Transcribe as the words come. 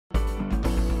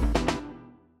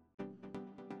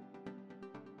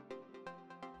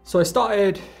So I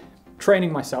started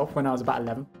training myself when I was about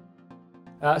 11.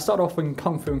 I started off in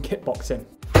Kung Fu and kickboxing.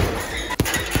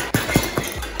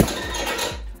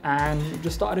 And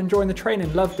just started enjoying the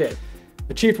training, loved it.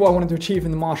 Achieved what I wanted to achieve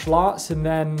in the martial arts, and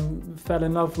then fell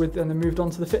in love with, and then moved on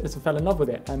to the fitness and fell in love with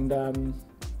it. And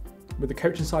with the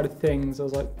coaching side of things, I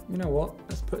was like, you know what,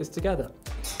 let's put this together.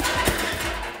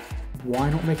 Why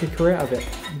not make a career out of it?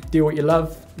 Do what you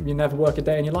love, you never work a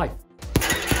day in your life.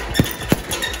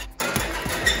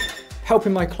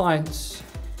 Helping my clients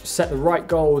set the right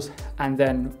goals and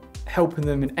then helping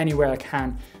them in any way I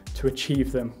can to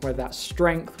achieve them, whether that's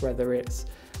strength, whether it's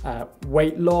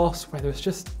weight loss, whether it's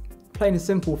just plain and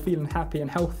simple feeling happy and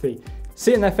healthy.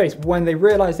 See it in their face when they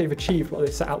realise they've achieved what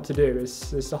they set out to do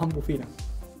is a humble feeling.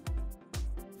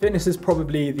 Fitness is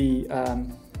probably the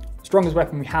strongest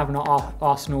weapon we have in our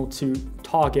arsenal to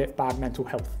target bad mental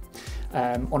health.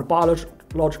 On a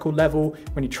biological level,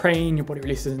 when you train, your body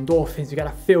releases endorphins, you get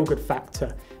a feel-good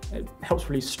factor. It helps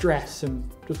release stress and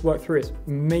just work through it. It's an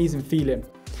amazing feeling.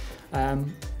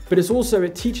 But it's also,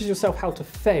 it teaches yourself how to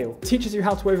fail. It teaches you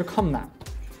how to overcome that.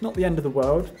 It's not the end of the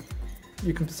world.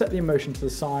 You can set the emotion to the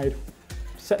side,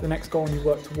 set the next goal and you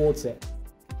work towards it.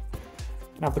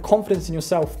 And have the confidence in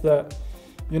yourself that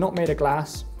you're not made of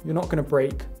glass, you're not going to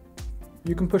break,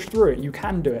 you can push through it, you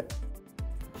can do it.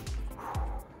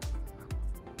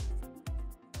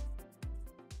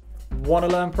 Want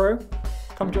to learn pro?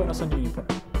 Come join us on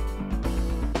UniPro.